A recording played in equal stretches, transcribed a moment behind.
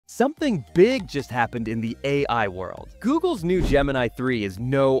Something big just happened in the AI world. Google's new Gemini 3 is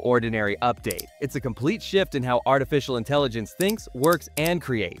no ordinary update. It's a complete shift in how artificial intelligence thinks, works, and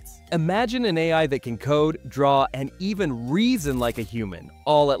creates. Imagine an AI that can code, draw, and even reason like a human,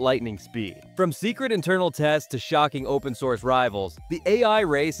 all at lightning speed. From secret internal tests to shocking open-source rivals, the AI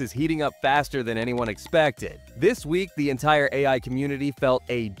race is heating up faster than anyone expected. This week, the entire AI community felt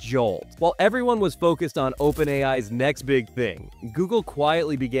a jolt. While everyone was focused on OpenAI's next big thing, Google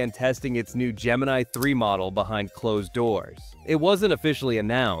quietly began testing its new Gemini 3 model behind closed doors. It wasn't officially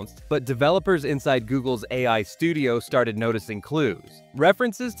announced, but developers inside Google's AI studio started noticing clues.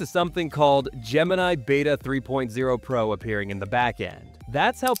 References to something called Gemini Beta 3.0 Pro appearing in the backend.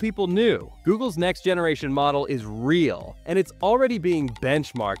 That's how people knew Google's next generation model is real, and it's already being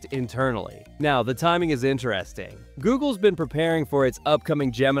benchmarked internally. Now, the timing is interesting. Google's been preparing for its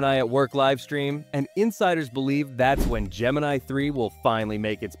upcoming Gemini at Work livestream, and insiders believe that's when Gemini 3 will finally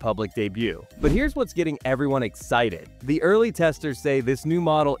make its public debut. But here's what's getting everyone excited. The early testers say this new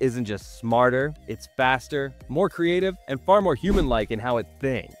model isn't just smarter, it's faster, more creative, and far more human-like in how it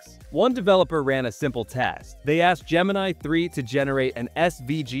thinks. One developer ran a simple test. They asked Gemini 3 to generate an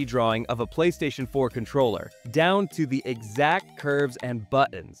SVG drawing of a PlayStation 4 controller, down to the exact curves and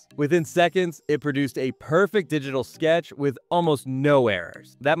buttons. Within seconds, it produced a perfect digital sketch with almost no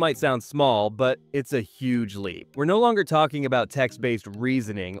errors. That might sound small, but it's a huge leap. We're no longer talking about text-based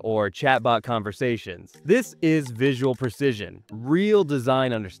reasoning or chatbot conversations. This is visual precision, real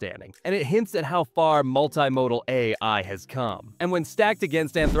design understanding, and it hints at how far multimodal AI has come. And when stacked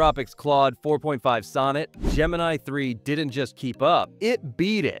against Anthropic's Claude 4.5 Sonnet, Gemini 3 didn't just keep up, it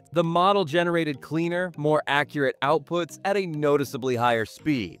beat it. The model generated cleaner, more accurate outputs at a noticeably higher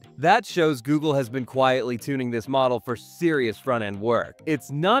speed. That shows Google has been quietly tuning this model for serious front-end work. It's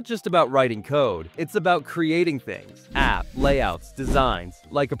not just about writing code, it's about creating things, app, layouts, designs,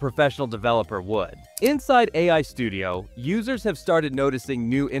 like a professional developer would. Inside AI Studio, users have started noticing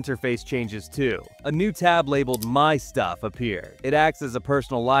new interface changes too. A new tab labeled My Stuff appeared. It acts as a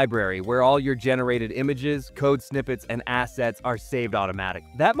personal library where all your generated images, code snippets, and assets are saved automatically.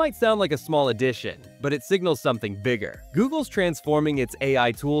 That might sound like a small addition, but it signals something bigger. Google's transforming its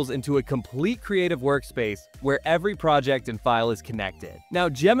AI tools into a complete creative workspace where every project and file is connected. Now,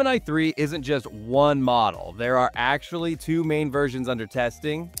 Gemini 3 isn't just one model. There are actually two main versions under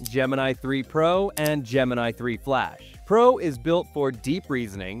testing, Gemini 3 Pro and Gemini 3 Flash. Pro is built for deep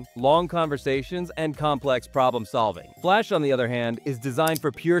reasoning, long conversations, and complex problem solving. Flash, on the other hand, is designed for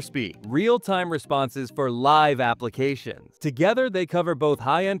pure speed, real-time responses for live applications. Together, they cover both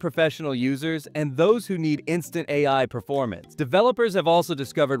high-end professional users and those who need instant AI performance. Developers have also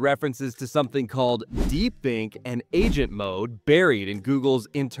discovered references to something called DeepThink and agent mode buried in Google's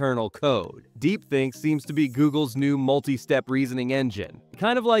internal code. DeepThink seems to be Google's new multi-step reasoning engine,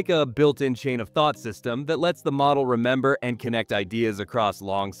 kind of like a built-in chain of thought system that lets the model remember and connect ideas across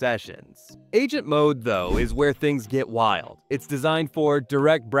long sessions. Agent mode, though, is where things get wild. It's designed for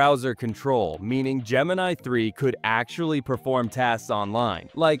direct browser control, meaning Gemini 3 could actually perform tasks online,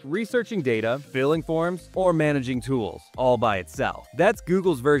 like researching data, filling forms, or managing tools, all by itself. That's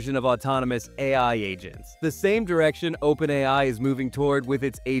Google's version of autonomous AI agents, the same direction OpenAI is moving toward with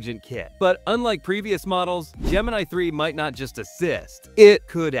its Agent Kit. But unlike previous models, Gemini 3 might not just assist, it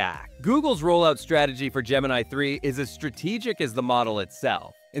could act. Google's rollout strategy for Gemini 3 is as strategic as the model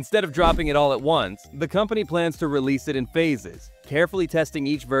itself. Instead of dropping it all at once, the company plans to release it in phases, carefully testing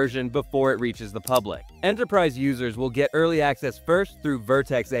each version before it reaches the public. Enterprise users will get early access first through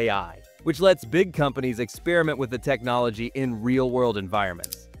Vertex AI, which lets big companies experiment with the technology in real-world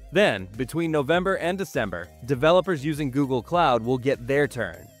environments. Then, between November and December, developers using Google Cloud will get their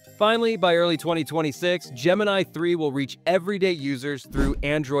turn. Finally, by early 2026, Gemini 3 will reach everyday users through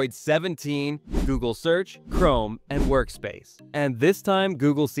Android 17, Google Search, Chrome, and Workspace. And this time,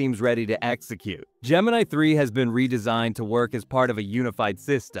 Google seems ready to execute. Gemini 3 has been redesigned to work as part of a unified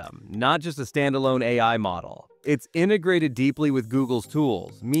system, not just a standalone AI model. It's integrated deeply with Google's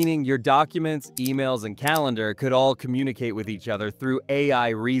tools, meaning your documents, emails, and calendar could all communicate with each other through AI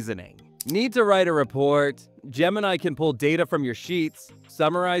reasoning. Need to write a report? Gemini can pull data from your sheets,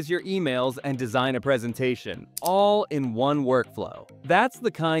 summarize your emails, and design a presentation, all in one workflow. That's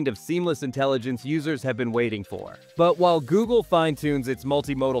the kind of seamless intelligence users have been waiting for. But while Google fine-tunes its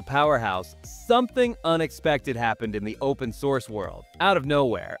multimodal powerhouse, something unexpected happened in the open source world. Out of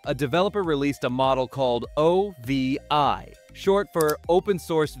nowhere, a developer released a model called OVI, short for Open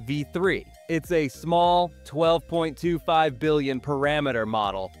Source v3. It's a small 12.25 billion parameter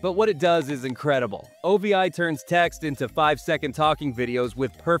model, but what it does is incredible. OVI turns text into 5-second talking videos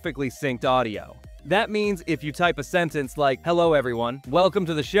with perfectly synced audio. That means if you type a sentence like, "Hello everyone, welcome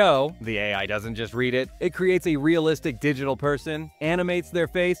to the show," the AI doesn't just read it. It creates a realistic digital person, animates their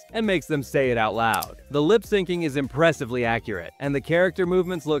face, and makes them say it out loud. The lip syncing is impressively accurate, and the character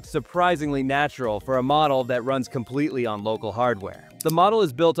movements look surprisingly natural for a model that runs completely on local hardware. The model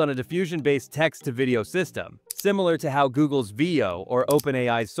is built on a diffusion-based text-to-video system, similar to how Google's Veo or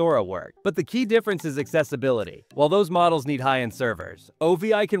OpenAI's Sora work. But the key difference is accessibility. While those models need high-end servers,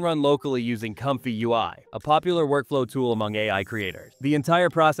 OVI can run locally using Comfy UI, a popular workflow tool among AI creators. The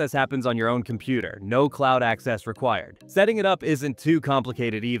entire process happens on your own computer, no cloud access required. Setting it up isn't too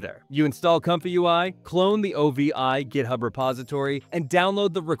complicated either. You install Comfy UI, clone the OVI GitHub repository, and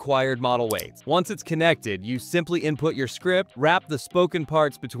download the required model weights. Once it's connected, you simply input your script, wrap the spoken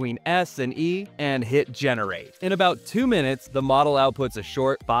parts between S and E, and hit generate. In about 2 minutes, the model outputs a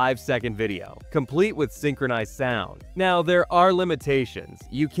short 5-second video, complete with synchronized sound. Now, there are limitations.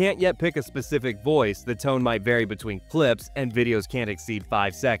 You can't yet pick a specific voice, the tone might vary between clips, and videos can't exceed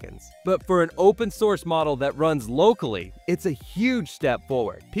 5 seconds. But for an open-source model that runs locally, it's a huge step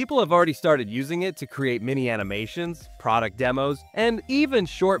forward. People have already started using it to create mini animations, product demos, and even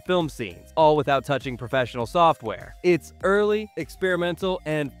short film scenes, all without touching professional software. It's early, experimental,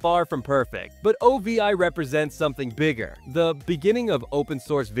 and far from perfect, but OVI represents something bigger, the beginning of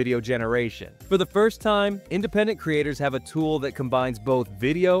open-source video generation. For the first time, independent creators have a tool that combines both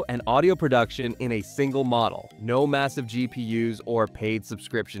video and audio production in a single model. No massive GPUs or paid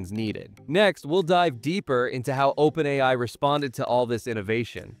subscriptions needed. Next, we'll dive deeper into how OpenAI responded to all this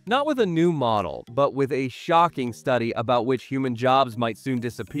innovation. Not with a new model, but with a shocking study about which human jobs might soon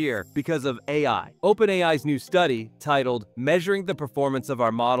disappear because of AI. OpenAI's new study, titled "Measuring the Performance of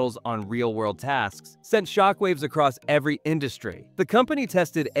Our Models on Real-World Tasks," sent shockwaves across every industry. The company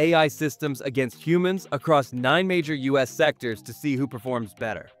tested AI systems against humans across 9 major US sectors to see who performs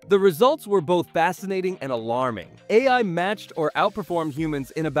better. The results were both fascinating and alarming. AI matched or outperformed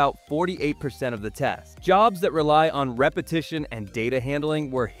humans in about 48% of the tests. Jobs that rely on repetition and data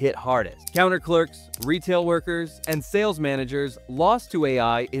handling were hit hardest. Counter clerks, retail workers, and sales managers lost to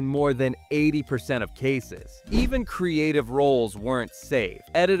AI in more than 80% of cases. Even creative roles weren't safe.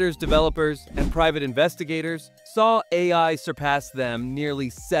 Editors, developers, and private investigators saw AI surpass them nearly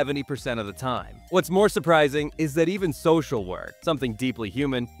 70% of the time. What's more surprising is that even social work, something deeply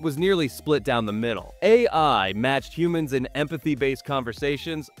human, was nearly split down the middle. AI matched humans in empathy-based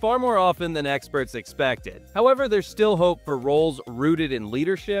conversations far more often than experts expected. However, there's still hope for roles rooted in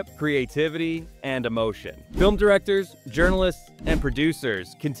leadership, creativity, and emotion. Film directors, journalists, and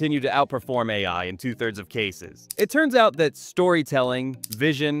producers continue to outperform AI in 2/3 of cases. It turns out that storytelling,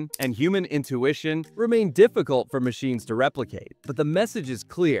 vision, and human intuition remain difficult for machines to replicate. But the message is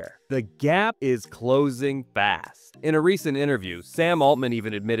clear. The gap is closing fast. In a recent interview, Sam Altman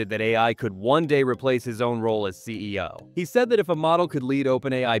even admitted that AI could one day replace his own role as CEO. He said that if a model could lead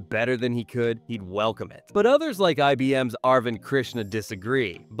OpenAI better than he could, he'd welcome it. But others like IBM's Arvind Krishna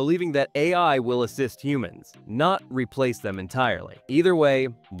disagree, believing that AI will assist humans, not replace them entirely. Either way,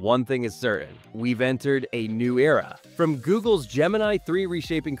 one thing is certain. We've entered a new era. From Google's Gemini 3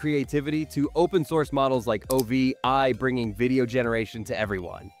 reshaping creativity to open-source models like OVI bringing video generation to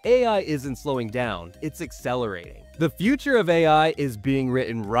everyone, AI isn't slowing down, it's accelerating. The future of AI is being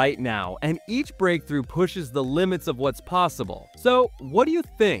written right now, and each breakthrough pushes the limits of what's possible. So, what do you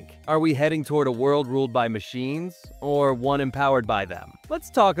think? Are we heading toward a world ruled by machines, or one empowered by them?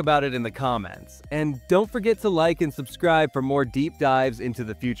 Let's talk about it in the comments. And don't forget to like and subscribe for more deep dives into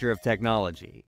the future of technology.